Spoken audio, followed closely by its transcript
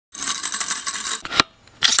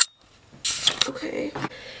Okay.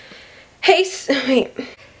 Hey, wait.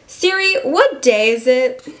 Siri, what day is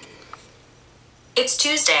it? It's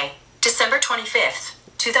Tuesday, December 25th,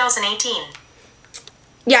 2018.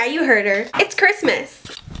 Yeah, you heard her. It's Christmas.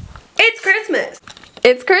 It's Christmas.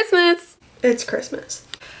 It's Christmas. It's Christmas.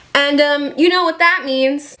 And, you know what that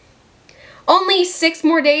means. Only 6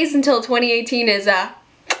 more days until 2018 is,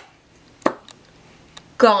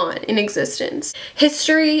 gone in existence.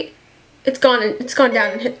 History, it's gone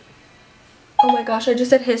down in oh my gosh, I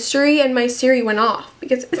just said history and my Siri went off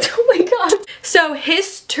because it's, oh my god. So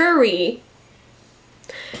history,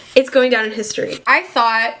 it's going down in history. I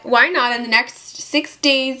thought, why not in the next 6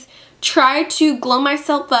 days try to glow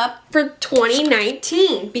myself up for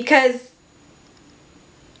 2019, because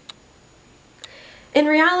in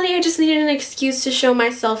reality I just needed an excuse to show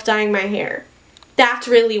myself dyeing my hair. That's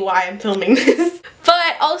really why I'm filming this.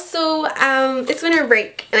 But also, it's winter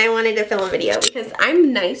break and I wanted to film a video because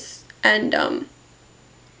I'm nice and,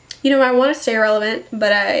 you know, I want to stay relevant,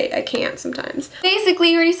 but I can't sometimes. Basically,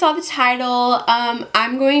 you already saw the title.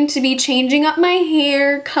 I'm going to be changing up my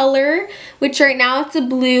hair color, which right now it's a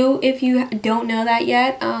blue, if you don't know that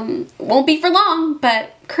yet. Won't be for long,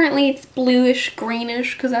 but currently it's bluish,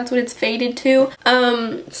 greenish, because that's what it's faded to.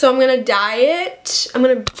 So I'm going to dye it. I'm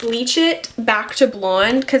going to bleach it back to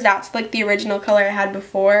blonde, because that's like the original color I had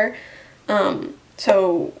before.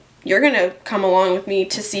 So you're going to come along with me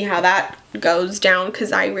to see how that goes down,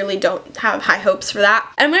 because I really don't have high hopes for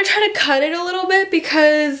that. And I'm going to try to cut it a little bit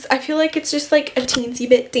because I feel like it's just like a teensy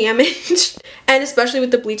bit damaged. And especially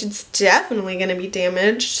with the bleach, it's definitely going to be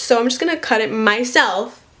damaged. So I'm just going to cut it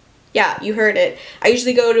myself. Yeah, you heard it. I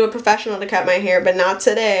usually go to a professional to cut my hair, but not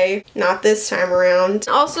today. Not this time around.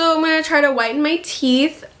 Also, I'm going to try to whiten my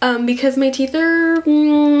teeth because my teeth are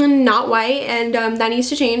not white, and that needs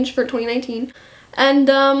to change for 2019. And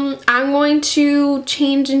I'm going to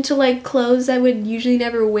change into like clothes I would usually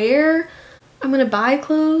never wear. I'm gonna buy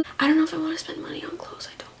clothes. I don't know if I want to spend money on clothes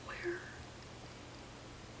I don't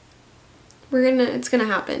wear. It's gonna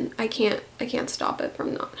happen. I can't stop it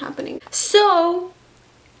from not happening. So,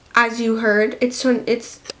 as you heard, it's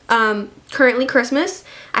currently Christmas.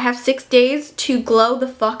 I have 6 days to glow the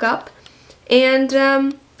fuck up. And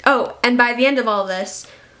oh, and by the end of all this,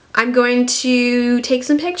 I'm going to take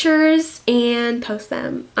some pictures and post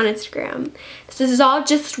them on Instagram. This is all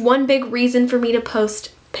just one big reason for me to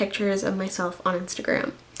post pictures of myself on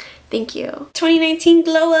Instagram. Thank you. 2019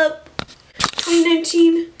 glow up.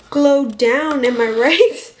 2019 glow down, am I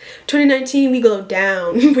right? 2019 we glow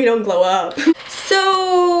down, we don't glow up.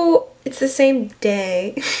 So it's the same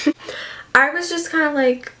day. I was just kind of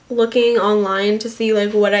like looking online to see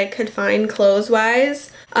like what I could find clothes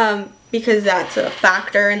wise. Because that's a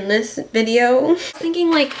factor in this video.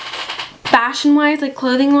 Thinking like fashion wise, like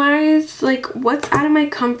clothing wise, like what's out of my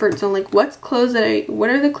comfort zone, like what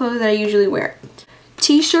are the clothes that I usually wear?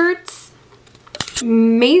 T-shirts,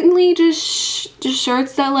 mainly just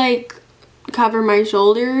shirts that like cover my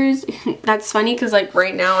shoulders. That's funny because like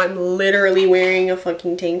right now I'm literally wearing a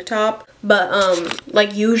fucking tank top, but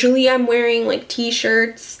like usually I'm wearing like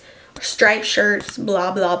t-shirts, striped shirts,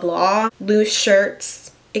 blah blah blah, loose shirts,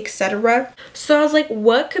 etc. So I was like,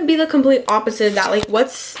 what could be the complete opposite of that? Like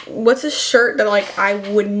what's a shirt that like I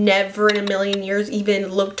would never in a million years even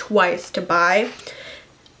look twice to buy?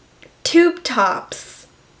 Tube tops.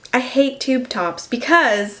 I hate tube tops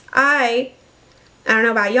because I don't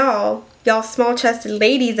know about y'all small chested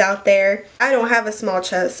ladies out there. I don't have a small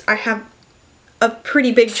chest. I have a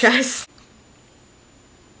pretty big chest.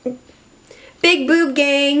 Big boob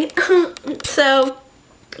gang. So,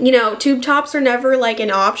 you know, tube tops are never like an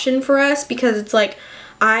option for us because it's like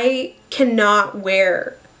I cannot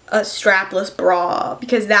wear a strapless bra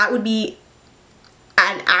because that would be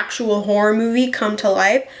an actual horror movie come to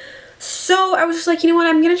life. So I was just like, you know what,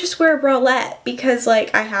 I'm gonna just wear a bralette because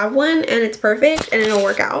like I have one and it's perfect and it'll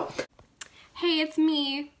work out. Hey, it's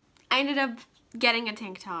me. I ended up getting a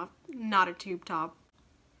tank top, not a tube top.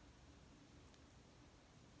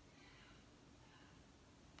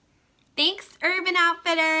 Thanks, Urban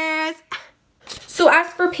Outfitters! So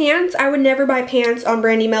as for pants, I would never buy pants on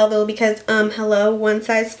Brandy Melville because, hello, one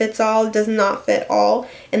size fits all does not fit all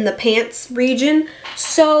in the pants region.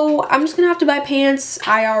 So I'm just gonna have to buy pants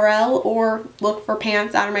IRL or look for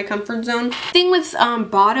pants out of my comfort zone. The thing with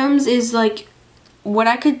bottoms is like what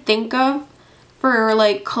I could think of for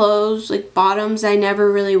like clothes, like bottoms I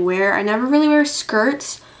never really wear. I never really wear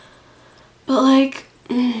skirts, but like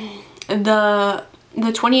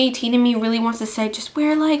the 2018 in me really wants to say, just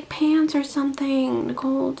wear like pants or something.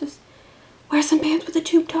 Nicole, just wear some pants with a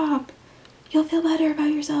tube top. You'll feel better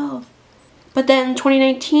about yourself. But then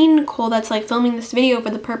 2019 Nicole that's like filming this video for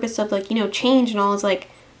the purpose of like, you know, change and all is like,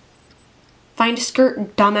 find a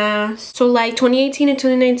skirt, dumbass. So like 2018 and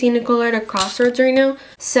 2019 Nicole are at a crossroads right now.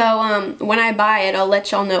 So when I buy it, I'll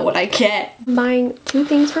let y'all know what I get. I'm buying 2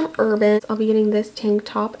 things from Urban. I'll be getting this tank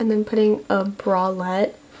top and then putting a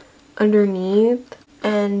bralette underneath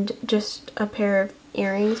and just a pair of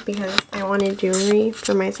earrings because I wanted jewelry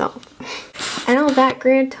for myself. And all that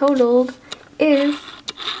grand totaled is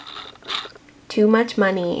too much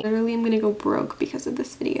money. Literally, I'm gonna go broke because of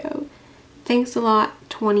this video. Thanks a lot,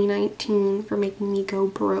 2019, for making me go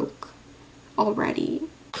broke already.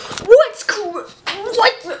 What's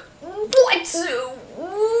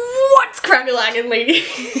crack-a-lackin',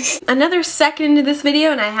 ladies? Another second into this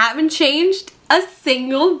video and I haven't changed a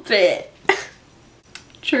single bit.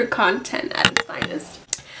 True content at its finest.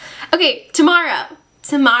 Okay, tomorrow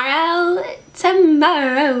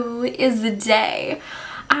is the day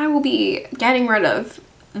I will be getting rid of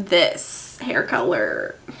this hair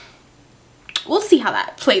color. We'll see how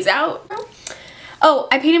that plays out. Oh,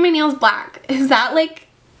 I painted my nails black. Is that like,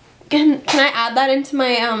 can I add that into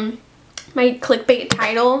my my clickbait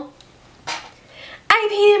title? I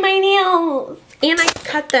painted my nails and I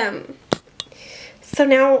cut them. So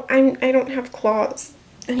now I don't have claws.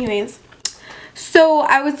 Anyways, so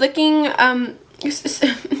I was looking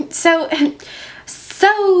so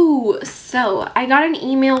I got an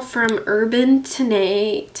email from Urban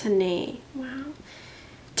today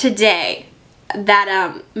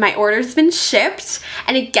that my order's been shipped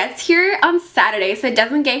and it gets here on Saturday, so it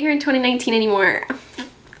doesn't get here in 2019 anymore.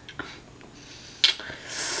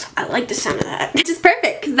 I like the sound of that. Which is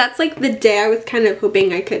perfect because that's like the day I was kind of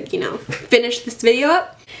hoping I could, you know, finish this video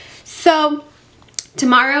up. So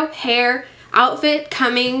tomorrow, hair, outfit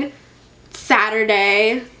coming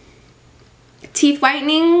Saturday, teeth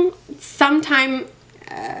whitening sometime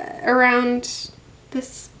around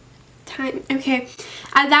this time. Okay,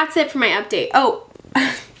 that's it for my update. Oh,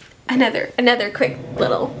 another quick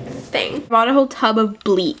little thing. I bought a whole tub of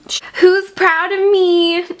bleach. Who's proud of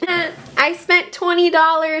me? I spent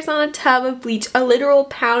 $20 on a tub of bleach, a literal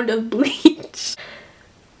pound of bleach.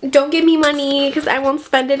 Don't give me money because I won't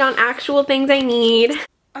spend it on actual things I need.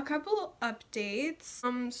 A couple updates.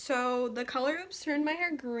 So the color ups turned my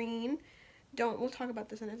hair green. We'll talk about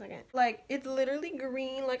this in a second. Like, it's literally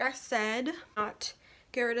green, like I said. Not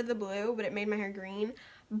get rid of the blue, but it made my hair green.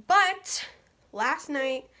 But last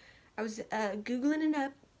night I was Googling it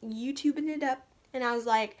up, YouTubing it up, and I was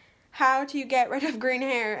like, how to get rid of green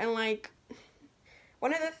hair. And like,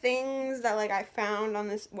 one of the things that like I found on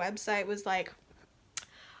this website was like,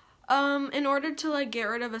 in order to like get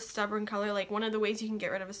rid of a stubborn color, like one of the ways you can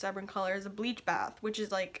get rid of a stubborn color is a bleach bath, which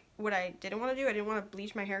is like what I didn't want to do. I didn't want to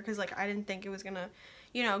bleach my hair because like I didn't think it was gonna,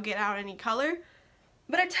 you know, get out any color.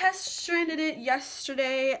 But I test stranded it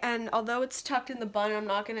yesterday, and although it's tucked in the bun, I'm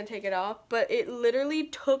not gonna take it off, but it literally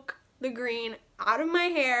took the green out of my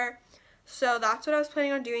hair. So that's what I was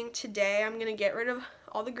planning on doing today. I'm gonna get rid of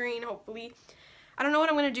all the green, hopefully. I don't know what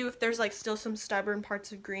I'm gonna do if there's like still some stubborn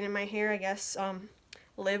parts of green in my hair. I guess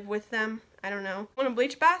live with them. I don't know. I want to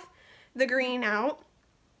bleach bath the green out,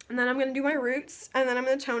 and then I'm gonna do my roots, and then I'm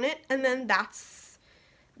gonna tone it, and then that's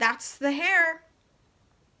the hair.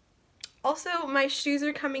 Also, my shoes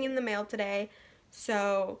are coming in the mail today,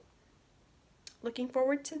 so looking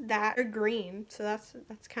forward to that. They're green, so that's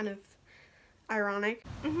kind of ironic.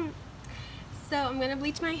 So I'm gonna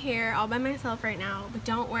bleach my hair all by myself right now, but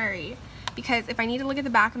don't worry, because if I need to look at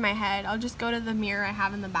the back of my head, I'll just go to the mirror I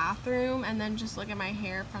have in the bathroom and then just look at my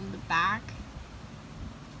hair from the back,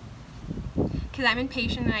 because I'm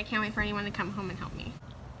impatient and I can't wait for anyone to come home and help me.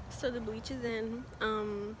 So the bleach is in.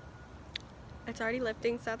 It's already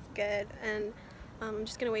lifting, so that's good, and I'm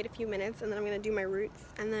just gonna wait a few minutes and then I'm gonna do my roots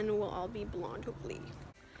and then we'll all be blonde, hopefully.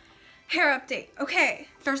 Hair update. Okay,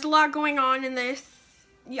 there's a lot going on in this,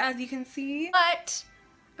 as you can see, but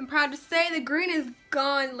I'm proud to say the green is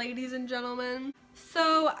gone, ladies and gentlemen.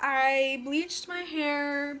 So I bleached my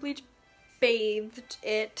hair, bathed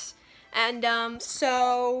it, and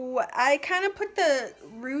so I kind of put the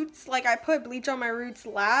roots, like I put bleach on my roots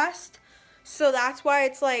last, so that's why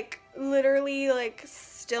it's like literally like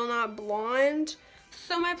still not blonde.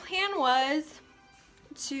 So my plan was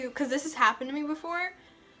to, because this has happened to me before,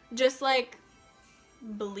 just like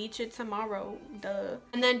bleach it tomorrow, duh,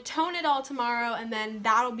 and then tone it all tomorrow, and then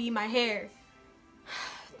that'll be my hair.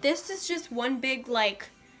 This is just one big like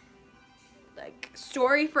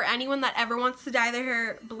story for anyone that ever wants to dye their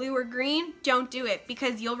hair blue or green. Don't do it,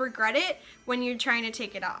 because you'll regret it when you're trying to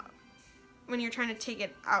take it out,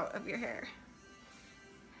 of your hair.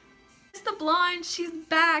 It's the blonde, she's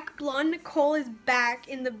back. Blonde Nicole is back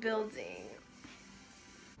in the building.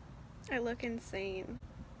 I look insane,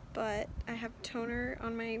 but I have toner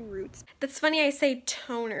on my roots. That's funny I say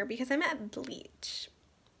toner because I meant bleach.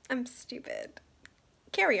 I'm stupid.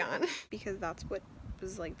 Carry on. Because that's what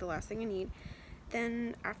was like the last thing I need.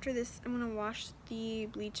 Then after this, I'm gonna wash the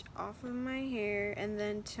bleach off of my hair and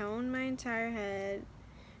then tone my entire head.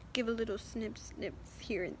 Give a little snips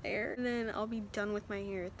here and there. And then I'll be done with my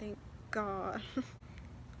hair, thank God.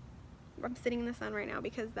 I'm sitting in the sun right now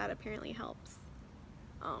because that apparently helps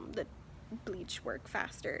the bleach work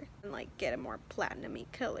faster and like get a more platinum-y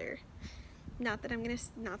color. Not that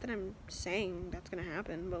I'm saying that's gonna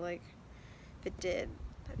happen, but like if it did,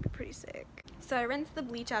 that'd be pretty sick. So I rinsed the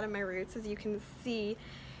bleach out of my roots. As you can see,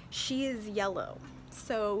 she is yellow.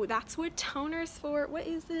 So that's what toner's for. What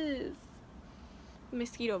is this?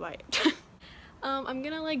 Mosquito bite. I'm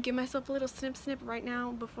gonna like give myself a little snip right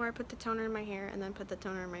now before I put the toner in my hair, and then put the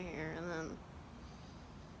toner in my hair, and then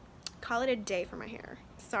call it a day for my hair.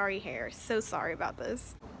 Sorry hair, so sorry about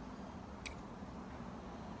this.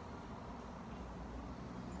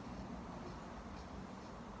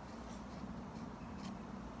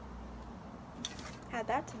 Add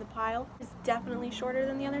that to the pile. It's definitely shorter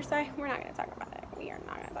than the other side. We're not gonna talk about it. We are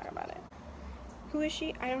not gonna talk about it. Who is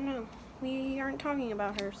she? I don't know. We aren't talking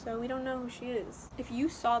about her, so we don't know who she is. If you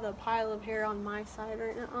saw the pile of hair on my side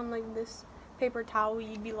right now, on like this paper towel,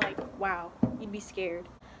 you'd be like, wow, you'd be scared.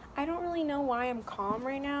 I don't really know why I'm calm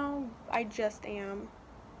right now. I just am.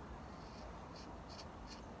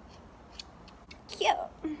 Cute.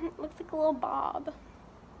 Looks like a little bob.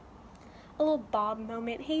 A little Bob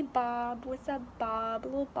moment. Hey Bob, what's up Bob? A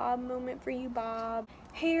little Bob moment for you, Bob.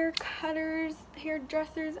 Hair cutters,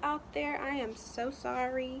 hairdressers out there, I am so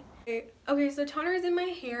sorry. Okay, so toner is in my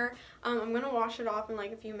hair. I'm gonna wash it off in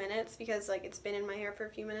like a few minutes because like it's been in my hair for a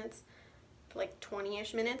few minutes, for like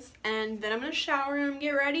 20-ish minutes, and then I'm gonna shower and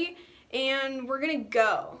get ready and we're gonna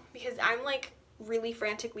go because I'm like really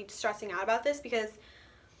frantically stressing out about this because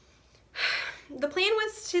the plan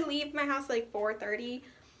was to leave my house like 4:30,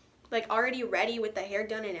 like already ready with the hair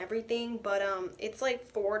done and everything, but it's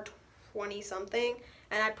like 4:20 something,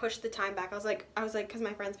 and I pushed the time back. I was like, because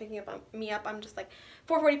my friend's picking me up, I'm just like,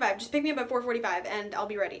 4:45, just pick me up at 4:45 and I'll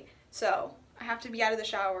be ready. So I have to be out of the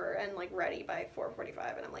shower and like ready by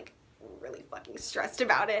 4:45, and I'm like really fucking stressed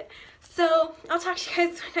about it. So I'll talk to you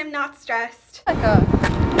guys when I'm not stressed.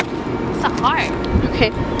 It's not hard.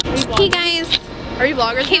 Okay. Hey guys. Are we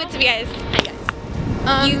vloggers? Hey, what's up, you guys? Hi guys.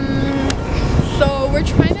 So we're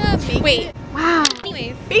trying to make it. Wow.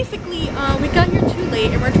 Anyways, Basically, we got here too late,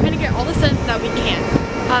 and we're trying to get all the sun that we can,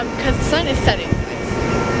 because the sun is setting.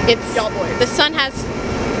 it's Y'all boys. the sun has.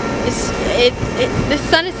 The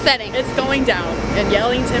sun is setting. It's going down and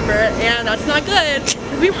yelling timber, and that's not good.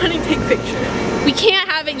 Because we want to take pictures. We can't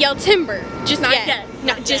have it yell timber. Just Not yet. yet.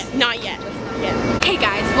 Not yet. Not yet. Hey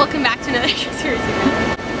guys, welcome back to another series.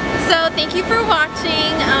 So thank you for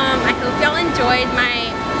watching. I hope y'all enjoyed my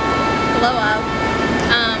glow up.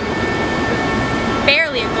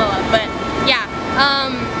 Barely a glow up, but yeah.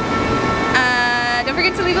 Don't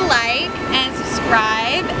forget to leave a like and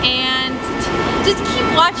subscribe, and just keep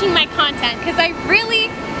watching my content because I really,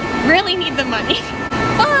 really need the money.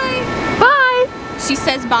 Bye. Bye. She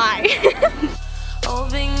says bye.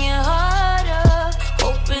 Open your heart up,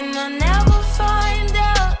 hoping I'll never find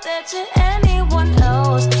out that you're